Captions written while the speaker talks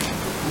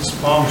This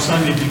Palm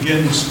Sunday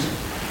begins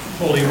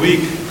Holy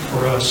Week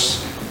for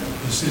us.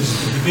 This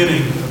is the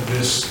beginning of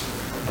this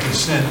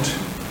descent,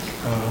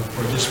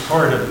 or this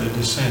part of the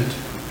descent.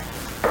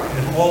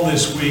 And all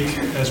this week,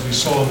 as we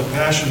saw in the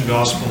Passion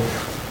Gospel,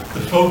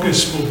 the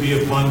focus will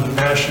be upon the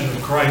Passion of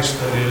Christ,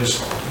 that is,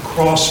 the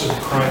cross of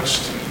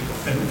Christ,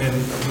 and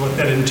what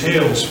that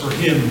entails for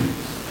him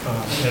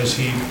as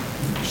he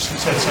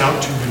sets out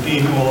to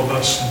redeem all of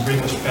us and bring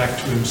us back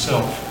to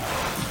himself.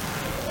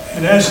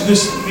 And as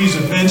these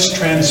events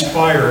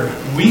transpire,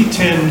 we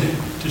tend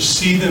to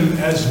see them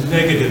as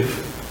negative.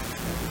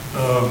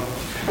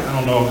 I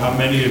don't know how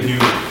many of you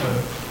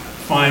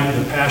find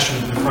the Passion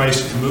of the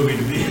Christ movie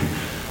to be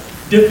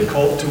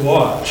difficult to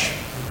watch.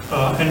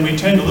 And we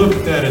tend to look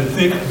at that and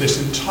think of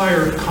this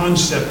entire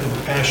concept of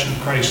the Passion of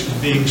Christ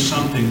as being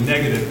something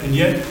negative. And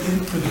yet,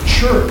 for the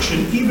church,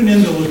 and even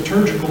in the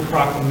liturgical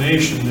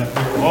proclamation that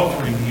we're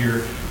offering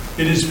here,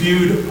 it is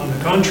viewed, on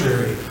the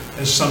contrary,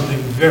 as something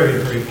very,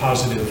 very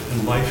positive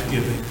and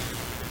life-giving.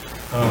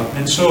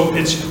 And so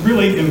it's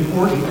really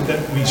important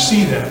that we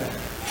see that.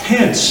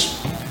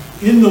 Hence,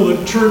 in the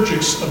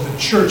liturgics of the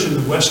church in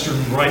the Western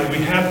Rite,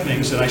 we have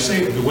things, and I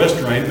say the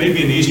Western Rite,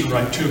 maybe in the Eastern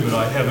Rite too, but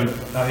I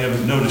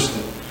haven't noticed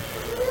it.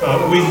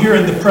 We hear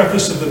in the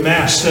preface of the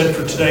Mass said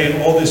for today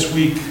and all this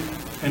week,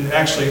 and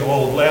actually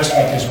all of last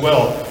week as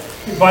well,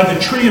 by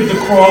the tree of the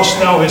cross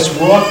thou hast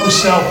wrought the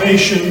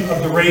salvation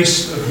of the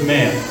race of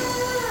man.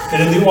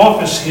 And in the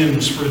office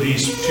hymns for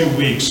these 2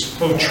 weeks,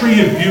 O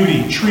tree of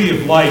beauty, tree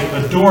of light,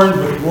 adorned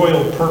with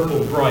royal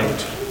purple bright.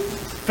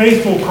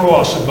 Faithful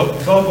cross,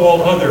 above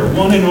all other,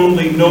 one and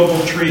only noble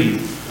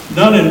tree,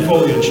 none in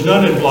foliage,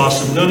 none in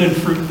blossom, none in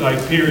fruit thy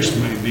peers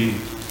may be.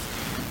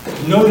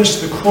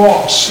 Notice the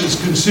cross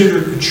is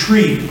considered a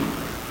tree.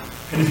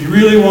 And if you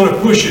really want to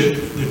push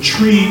it, the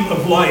tree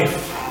of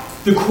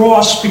life. The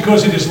cross,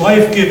 because it is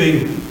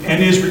life-giving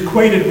and is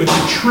equated with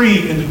the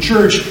tree in the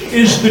church,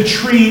 is the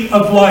tree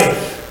of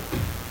life.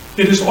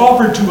 It is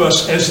offered to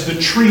us as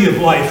the tree of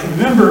life.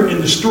 Remember,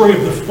 in the story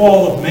of the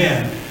fall of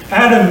man,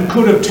 Adam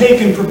could have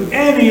taken from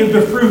any of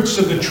the fruits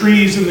of the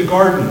trees in the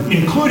garden,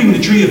 including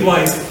the tree of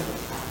life.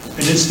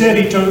 And instead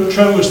he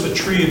chose the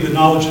tree of the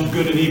knowledge of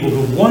good and evil.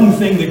 The one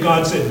thing that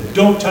God said,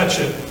 don't touch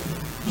it.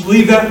 Just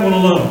leave that one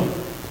alone.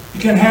 You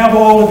can have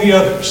all of the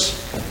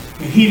others.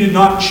 And he did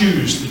not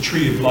choose the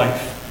tree of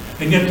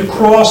life. And yet the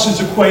cross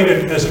is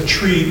equated as a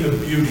tree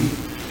of beauty.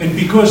 And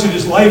because it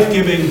is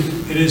life-giving,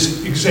 it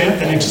is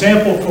an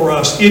example for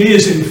us. It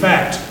is, in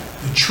fact,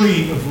 the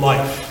tree of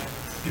life.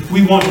 If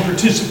we want to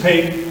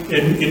participate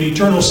in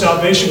eternal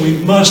salvation, we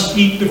must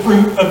eat the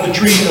fruit of the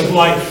tree of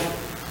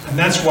life. And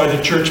that's why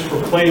the church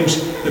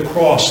proclaims the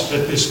cross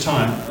at this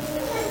time.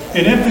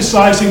 In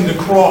emphasizing the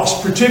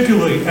cross,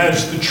 particularly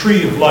as the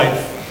tree of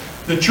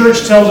life, the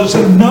church tells us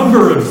a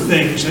number of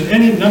things, and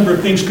any number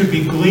of things could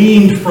be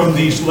gleaned from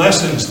these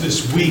lessons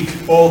this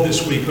week, all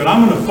this week. But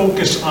I'm going to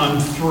focus on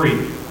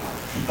 3.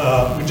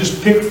 We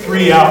just pick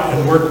 3 out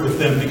and work with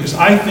them because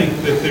I think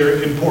that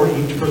they're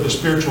important for the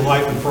spiritual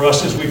life and for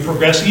us as we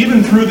progress,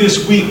 even through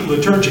this week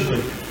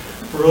liturgically.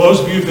 For those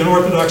of you who've been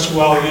Orthodox a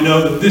while, you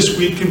know that this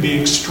week can be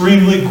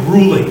extremely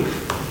grueling.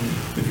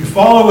 If you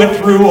follow it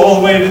through all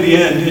the way to the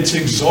end, it's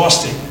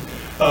exhausting.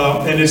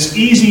 And it's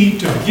easy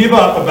to give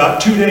up about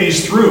 2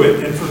 days through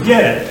it and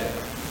forget it.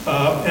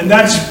 And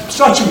that's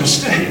such a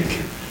mistake.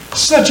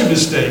 Such a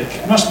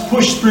mistake. You must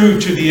push through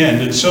to the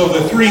end. And so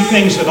the 3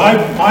 things that I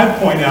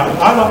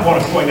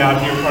want to point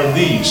out here are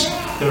these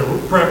that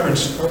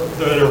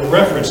are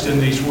referenced in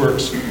these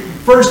works.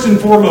 First and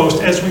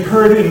foremost, as we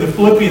heard in the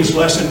Philippians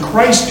lesson,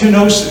 Christ's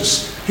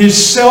kenosis, his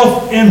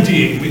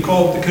self-emptying. We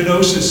call it the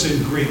kenosis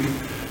in Greek.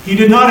 He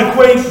did not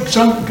equate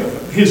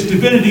his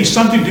divinity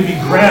something to be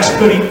grasped,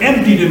 but he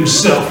emptied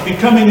himself,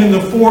 becoming in the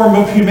form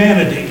of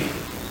humanity,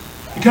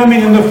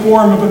 becoming in the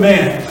form of a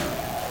man.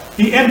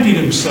 He emptied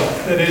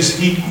himself. That is,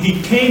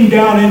 he came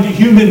down into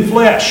human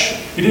flesh.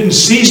 He didn't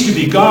cease to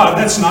be God.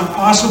 That's not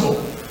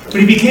possible. But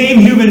he became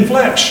human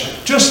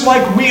flesh, just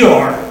like we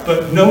are,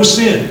 but no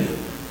sin.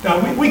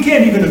 Now, we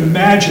can't even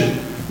imagine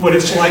what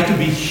it's like to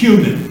be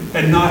human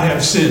and not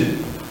have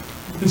sin.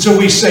 And so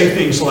we say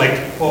things like,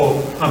 oh,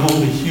 I'm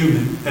only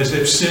human, as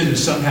if sin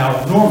is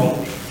somehow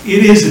normal.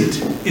 It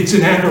isn't. It's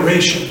an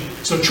aberration.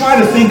 So try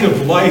to think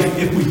of life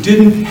if we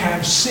didn't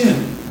have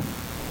sin.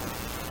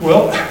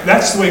 Well,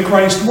 that's the way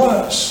Christ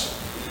was.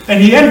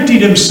 And he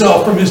emptied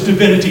himself from his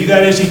divinity.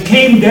 That is, he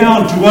came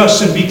down to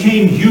us and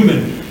became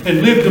human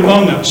and lived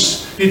among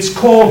us. It's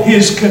called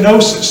his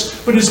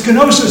kenosis. But his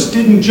kenosis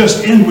didn't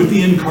just end with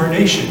the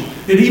incarnation.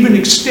 It even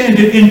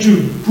extended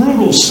into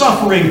brutal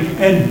suffering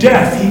and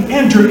death. He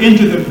entered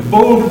into the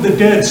abode of the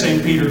dead,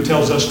 St. Peter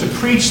tells us, to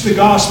preach the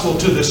gospel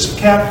to the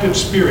captive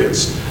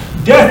spirits.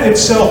 Death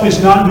itself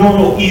is not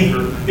normal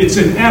either. It's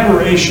an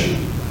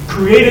aberration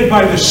created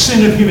by the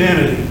sin of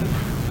humanity.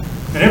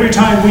 And every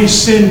time we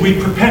sin, we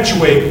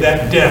perpetuate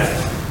that death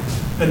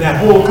and that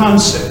whole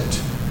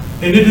concept.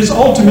 And it is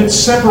ultimate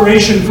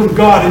separation from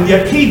God, and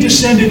yet he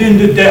descended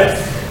into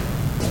death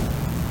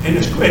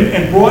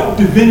and brought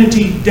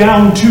divinity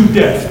down to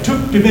death,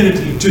 took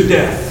divinity to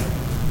death.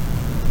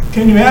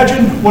 Can you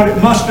imagine what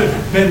it must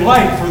have been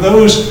like for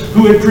those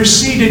who had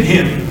preceded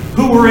him,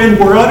 who were in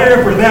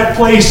wherever that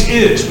place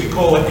is? We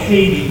call it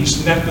Hades,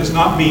 and that does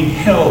not mean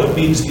hell. It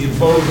means the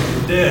abode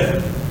of the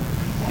dead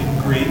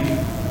in Greek.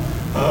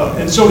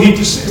 And so we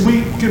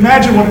can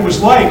imagine what it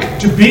was like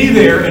to be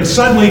there, and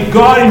suddenly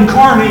God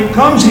incarnate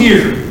comes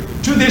here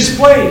to this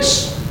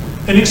place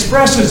and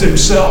expresses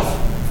himself,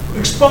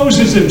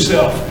 exposes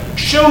himself,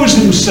 shows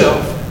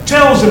himself,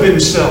 tells of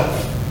himself.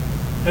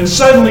 And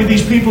suddenly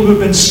these people who have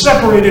been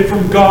separated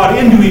from God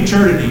into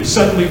eternity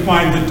suddenly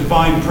find the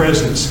divine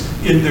presence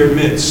in their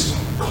midst,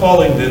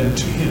 calling them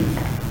to him.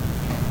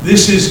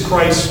 This is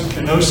Christ's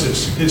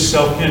kenosis, his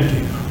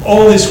self-emptying.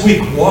 All this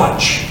week,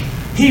 watch.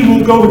 He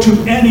will go to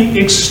any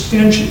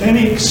extent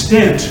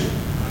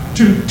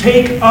to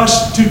take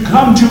us, to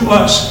come to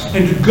us,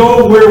 and to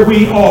go where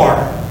we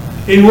are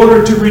in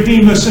order to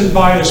redeem us and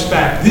buy us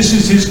back. This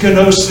is his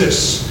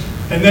kenosis.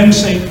 And then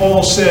St.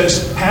 Paul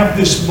says, have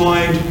this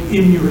mind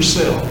in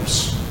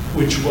yourselves,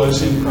 which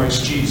was in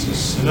Christ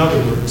Jesus. In other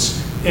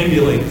words,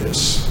 emulate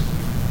this.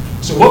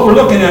 So what we're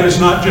looking at is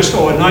not just,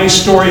 a nice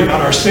story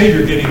about our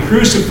Savior getting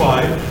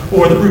crucified,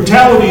 or the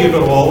brutality of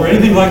it all, or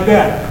anything like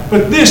that.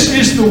 But this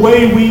is the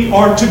way we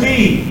are to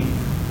be.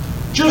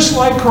 Just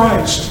like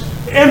Christ.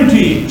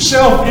 Empty,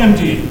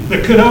 self-emptying, the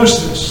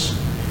kenosis.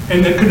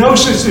 And the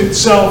kenosis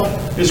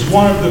itself is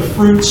one of the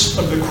fruits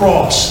of the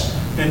cross,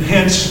 and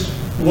hence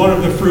one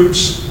of the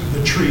fruits of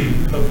the tree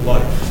of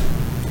life.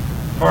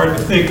 Hard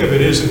to think of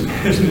it, isn't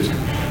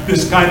it?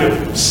 This kind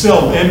of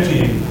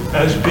self-emptying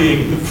as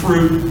being the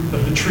fruit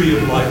of the tree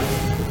of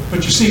life.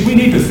 But you see, we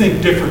need to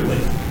think differently.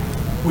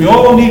 We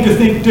all need to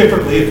think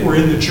differently if we're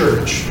in the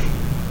church.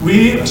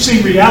 We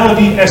see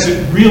reality as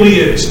it really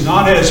is,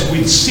 not as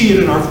we see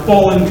it in our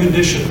fallen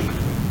condition.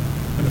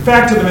 And the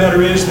fact of the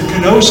matter is, the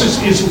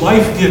kenosis is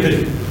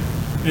life-giving.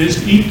 It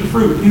is to eat the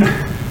fruit.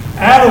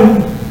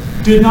 Adam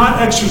did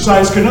not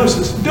exercise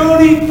kenosis.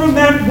 Don't eat from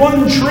that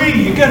one tree.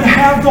 You can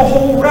have the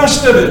whole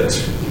rest of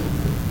it.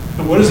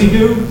 And what does he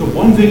do? The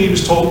one thing he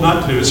was told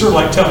not to do. It's sort of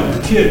like telling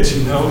your kids,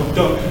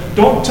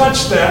 don't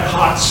touch that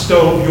hot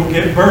stove, you'll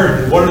get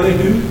burned. And what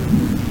do?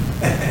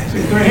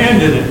 Stick their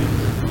hand in it.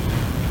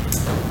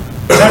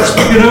 That's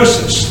the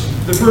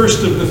kenosis, the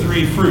first of the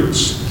three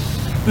fruits.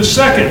 The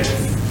second,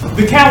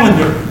 the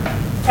calendar.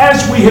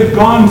 As we have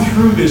gone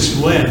through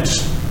this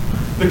Lent,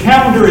 the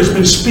calendar has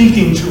been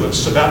speaking to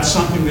us about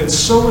something that's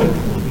so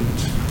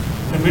important,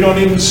 and we don't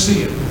even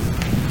see it.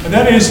 And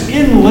that is,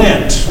 in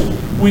Lent,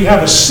 we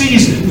have a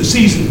season, the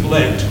season of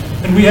Lent,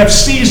 and we have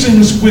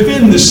seasons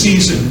within the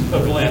season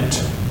of Lent.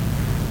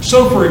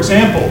 So, for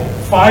example,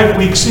 5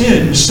 weeks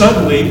in,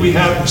 suddenly we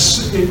have,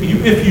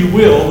 if you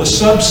will, the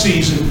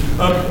sub-season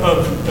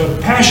of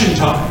Passion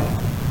Time.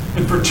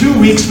 And for 2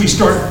 weeks we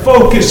start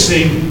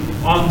focusing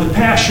on the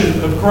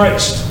Passion of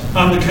Christ,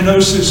 on the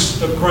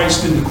kenosis of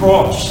Christ in the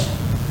cross.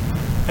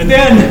 And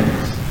then,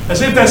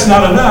 as if that's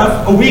not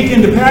enough, a week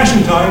into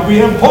Passion Time, we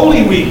have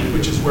Holy Week,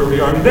 which is where we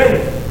are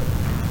today.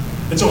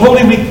 And so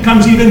Holy Week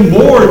comes even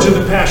more to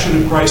the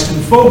Passion of Christ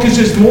and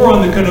focuses more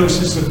on the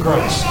kenosis of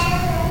Christ.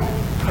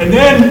 And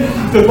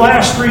then the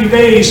last 3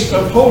 days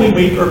of Holy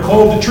Week are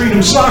called the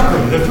Triduum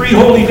Sacrum, the 3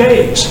 holy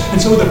days.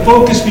 And so the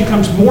focus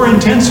becomes more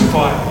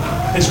intensified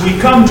as we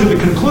come to the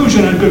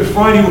conclusion on Good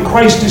Friday, where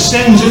Christ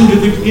descends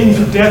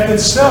into death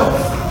itself.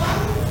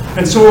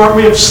 And so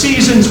we have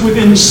seasons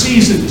within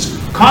seasons,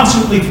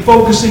 constantly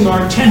focusing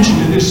our attention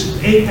to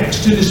this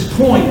apex, to this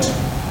point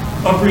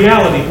of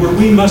reality where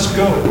we must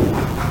go.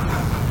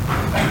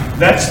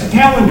 That's the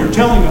calendar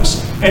telling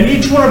us. And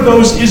each one of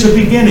those is a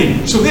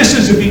beginning. So this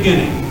is a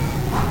beginning.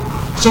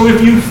 So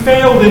if you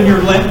failed in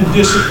your Lenten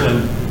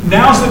discipline,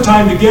 now's the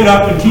time to get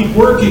up and keep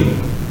working.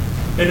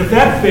 And if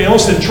that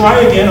fails, then try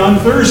again on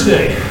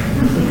Thursday.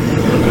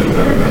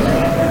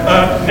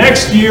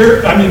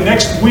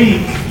 Next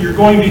week, you're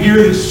going to hear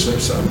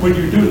this when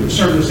you're doing the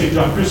Sermon of St.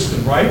 John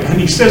Chrysostom, right? And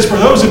he says, for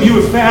those of you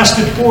who have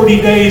fasted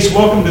 40 days,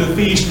 welcome to the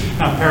feast.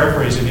 I'm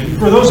paraphrasing him.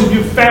 For those of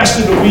you who have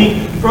fasted a week,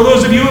 and for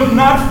those of you who have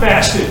not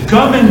fasted,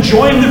 come and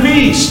join the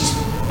feast.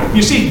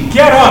 You see,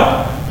 get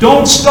up.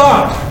 Don't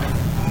stop.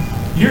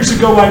 Years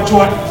ago, I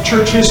taught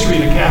church history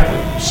in a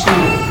Catholic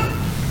school.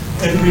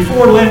 And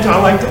before Lent,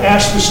 I like to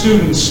ask the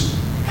students,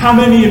 how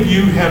many of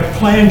you have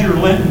planned your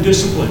Lenten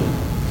discipline?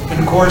 And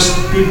of course,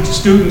 good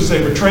students,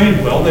 they were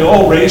trained well, they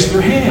all raised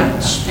their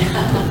hands.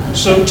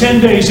 So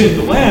 10 days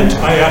into Lent,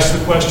 I asked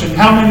the question,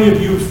 how many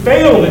of you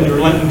failed in your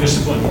Lenten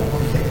discipline?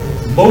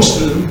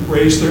 Most of them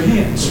raised their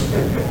hands.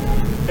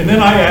 And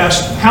then I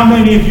asked, how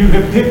many of you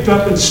have picked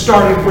up and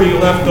started where you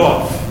left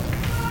off?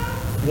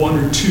 1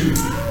 or 2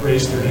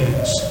 raised their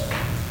hands.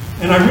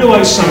 And I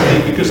realized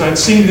something because I'd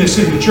seen this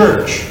in the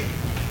church.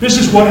 This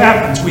is what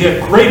happens. We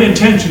have great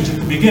intentions at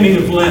the beginning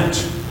of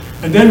Lent.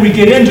 And then we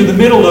get into the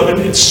middle of it.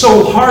 It's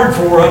so hard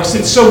for us.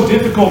 It's so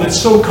difficult. It's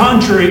so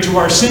contrary to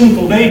our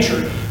sinful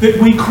nature that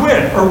we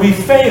quit or we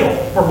fail.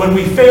 Or when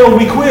we fail,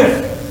 we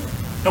quit.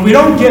 And we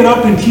don't get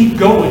up and keep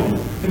going.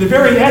 And the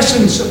very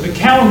essence of the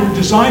calendar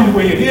designed the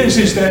way it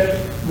is that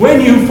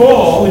when you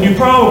fall, and you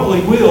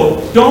probably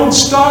will, don't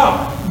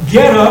stop.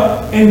 Get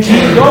up and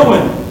keep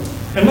going.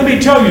 And let me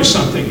tell you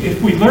something.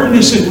 If we learn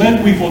this in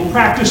Lent, we will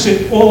practice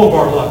it all of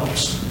our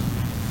lives.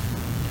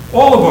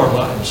 All of our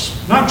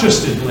lives, not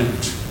just in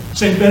Lent.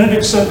 St.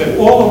 Benedict said that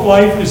all of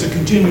life is a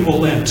continual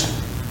Lent.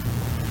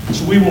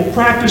 So we will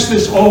practice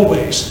this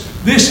always.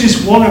 This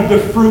is one of the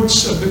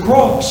fruits of the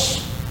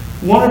cross.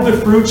 One of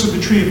the fruits of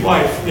the tree of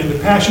life. In the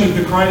Passion of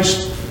the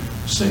Christ,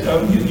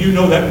 you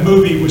know that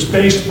movie was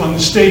based on the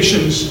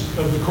Stations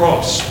of the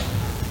Cross.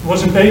 It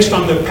wasn't based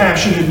on the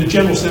Passion in the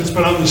general sense,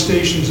 but on the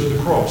Stations of the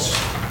Cross.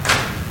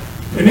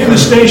 And in the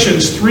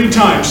Stations, 3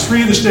 times,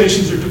 3 of the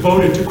Stations are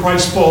devoted to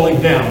Christ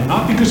falling down.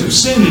 Not because of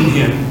sin in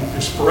him,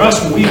 because for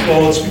us when we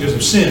fall it's because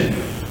of sin.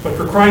 But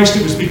for Christ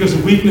it was because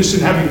of weakness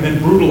and having been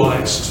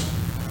brutalized.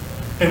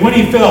 And when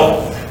he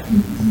fell,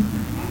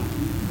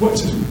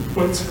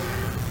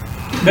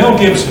 Mel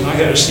Gibson, I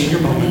had a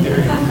senior moment there.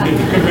 I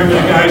couldn't remember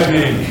the guy's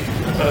name.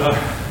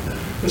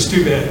 That's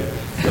too bad.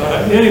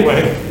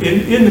 Anyway,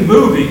 in the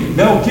movie,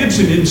 Mel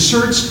Gibson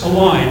inserts a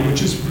line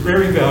which is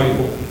very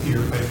valuable here,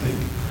 I think.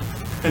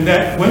 And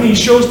that when he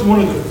shows one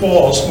of the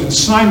falls, when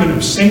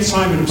St.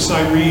 Simon of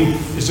Cyrene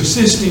is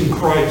assisting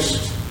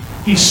Christ,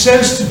 he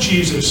says to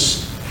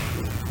Jesus,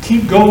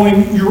 keep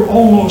going, you're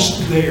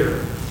almost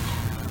there.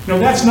 Now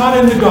that's not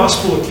in the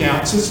gospel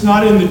accounts, it's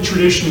not in the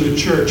tradition of the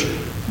church,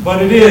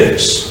 but it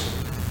is.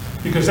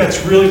 Because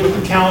that's really what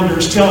the calendar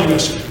is telling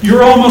us.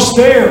 You're almost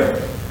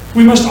there.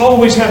 We must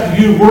always have the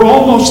view, we're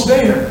almost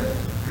there.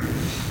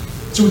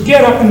 So we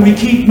get up and we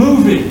keep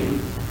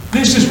moving.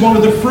 This is one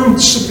of the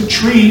fruits of the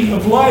tree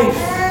of life.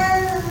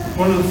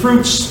 One of the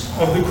fruits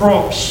of the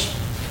cross.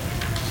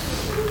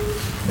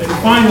 And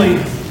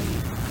finally,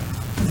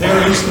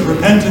 there is the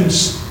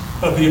repentance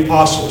of the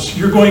apostles.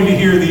 You're going to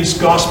hear these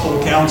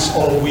gospel accounts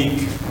all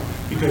week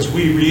because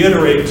we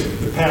reiterate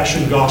the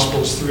Passion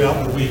Gospels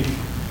throughout the week.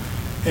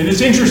 And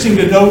it's interesting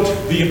to note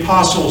the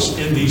apostles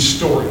in these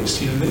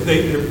stories. You know,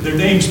 their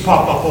names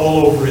pop up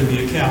all over in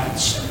the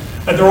accounts.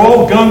 And they're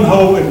all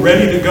gung-ho and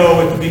ready to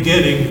go at the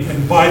beginning,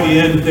 and by the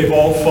end they've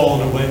all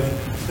fallen away.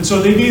 And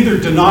so they've either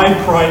denied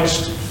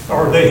Christ,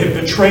 or they have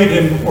betrayed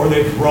him, or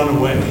they've run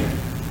away.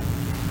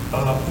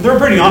 They're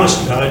pretty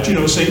honest about it. You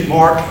know, St.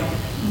 Mark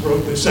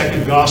wrote the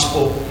second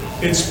gospel.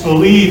 It's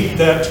believed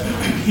that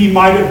he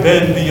might have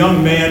been the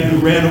young man who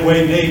ran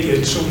away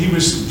naked, so he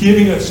was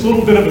giving us a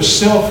little bit of a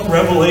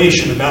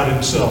self-revelation about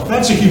himself.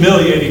 That's a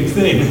humiliating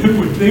thing.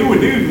 They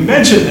would even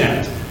mention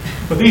that.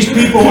 But these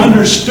people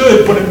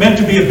understood what it meant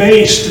to be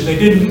abased, and they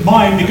didn't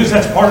mind because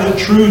that's part of the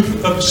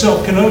truth of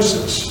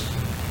self-kenosis,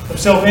 of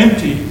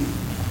self-emptying.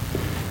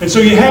 And so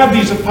you have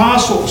these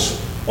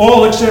apostles,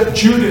 all except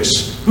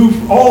Judas, who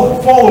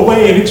all fall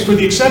away, and it's for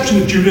the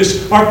exception of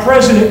Judas, are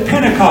present at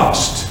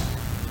Pentecost.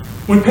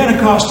 When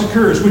Pentecost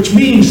occurs, which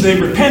means they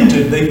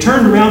repented, they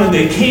turned around and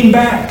they came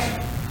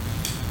back.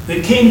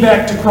 They came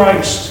back to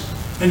Christ,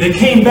 and they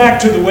came back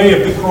to the way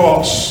of the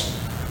cross.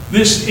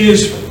 This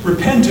is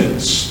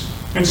repentance.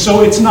 And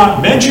so it's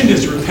not mentioned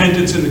as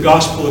repentance in the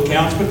gospel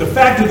accounts, but the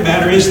fact of the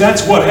matter is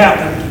that's what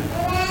happened.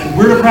 And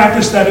we're to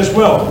practice that as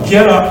well.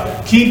 Get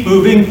up, keep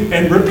moving,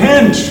 and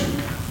repent.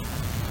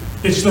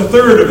 It's the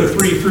third of the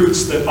 3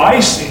 fruits that I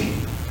see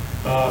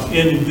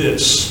in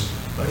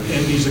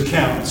these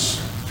accounts.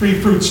 3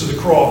 fruits of the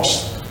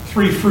cross,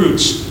 3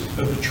 fruits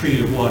of the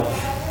tree of life.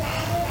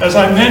 As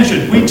I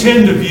mentioned, we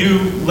tend to view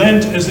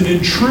Lent as an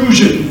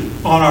intrusion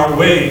on our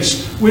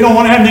ways. We don't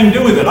want to have anything to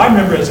do with it. I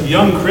remember as a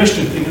young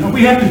Christian thinking,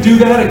 we have to do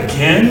that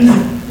again?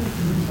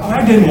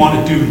 I didn't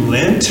want to do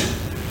Lent.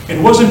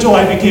 It wasn't until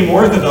I became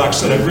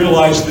Orthodox that I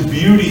realized the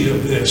beauty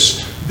of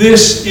this.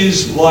 This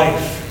is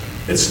life.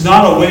 It's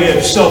not a way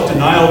of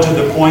self-denial to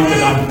the point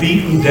that I'm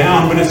beaten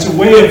down, but it's a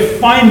way of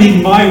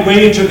finding my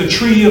way to the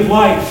tree of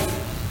life.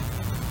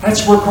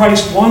 That's where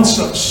Christ wants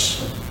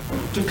us,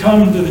 to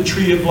come to the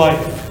tree of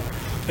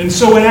life. And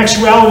so in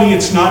actuality,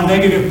 it's not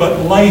negative,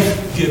 but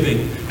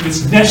life-giving.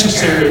 It's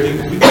necessary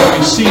that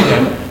we see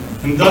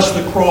that. And thus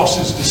the cross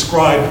is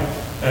described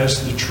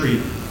as the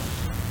tree.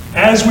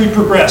 As we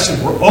progress,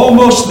 and we're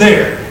almost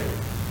there,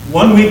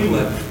 1 week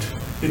left,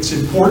 it's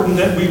important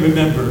that we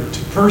remember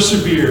to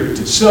persevere,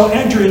 to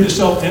enter into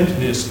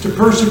self-emptiness, to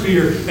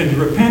persevere and to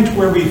repent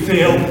where we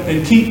fail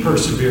and keep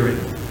persevering.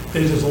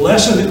 It is a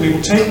lesson that we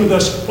will take with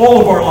us all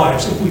of our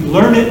lives. If we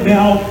learn it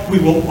now, we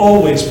will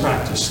always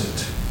practice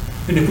it.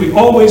 And if we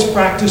always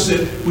practice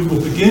it, we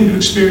will begin to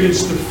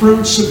experience the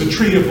fruits of the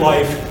tree of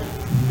life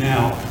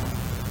now.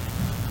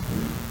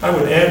 I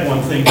would add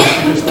one thing,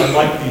 because I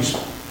like these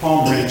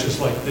palm branches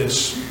like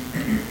this.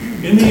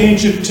 In the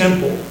ancient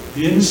temple,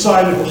 the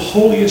inside of the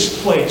holiest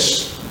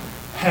place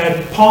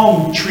had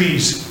palm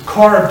trees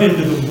carved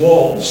into the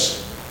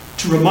walls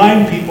to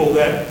remind people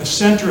that the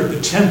center of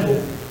the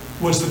temple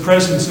was the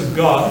presence of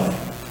God,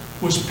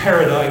 was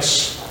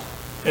paradise,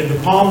 and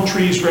the palm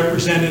trees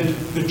represented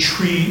the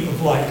tree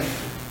of life.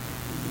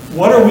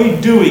 What are we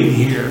doing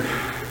here?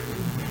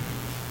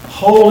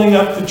 Holding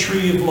up the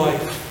tree of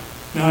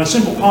life. Now, on a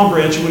simple palm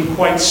branch, you wouldn't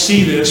quite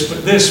see this,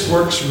 but this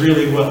works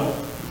really well.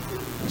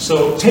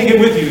 So take it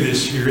with you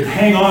this year and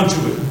hang on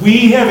to it.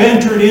 We have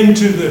entered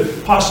into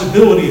the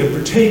possibility of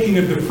partaking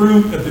of the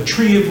fruit of the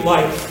tree of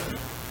life.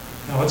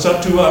 Now it's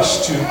up to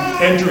us to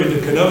enter into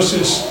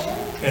kenosis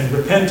and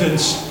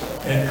repentance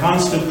and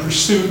constant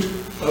pursuit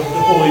of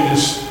the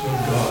holiness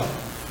of God.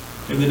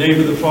 In the name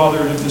of the Father,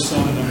 and of the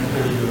Son, and of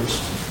the Holy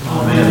Ghost.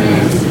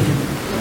 Amen.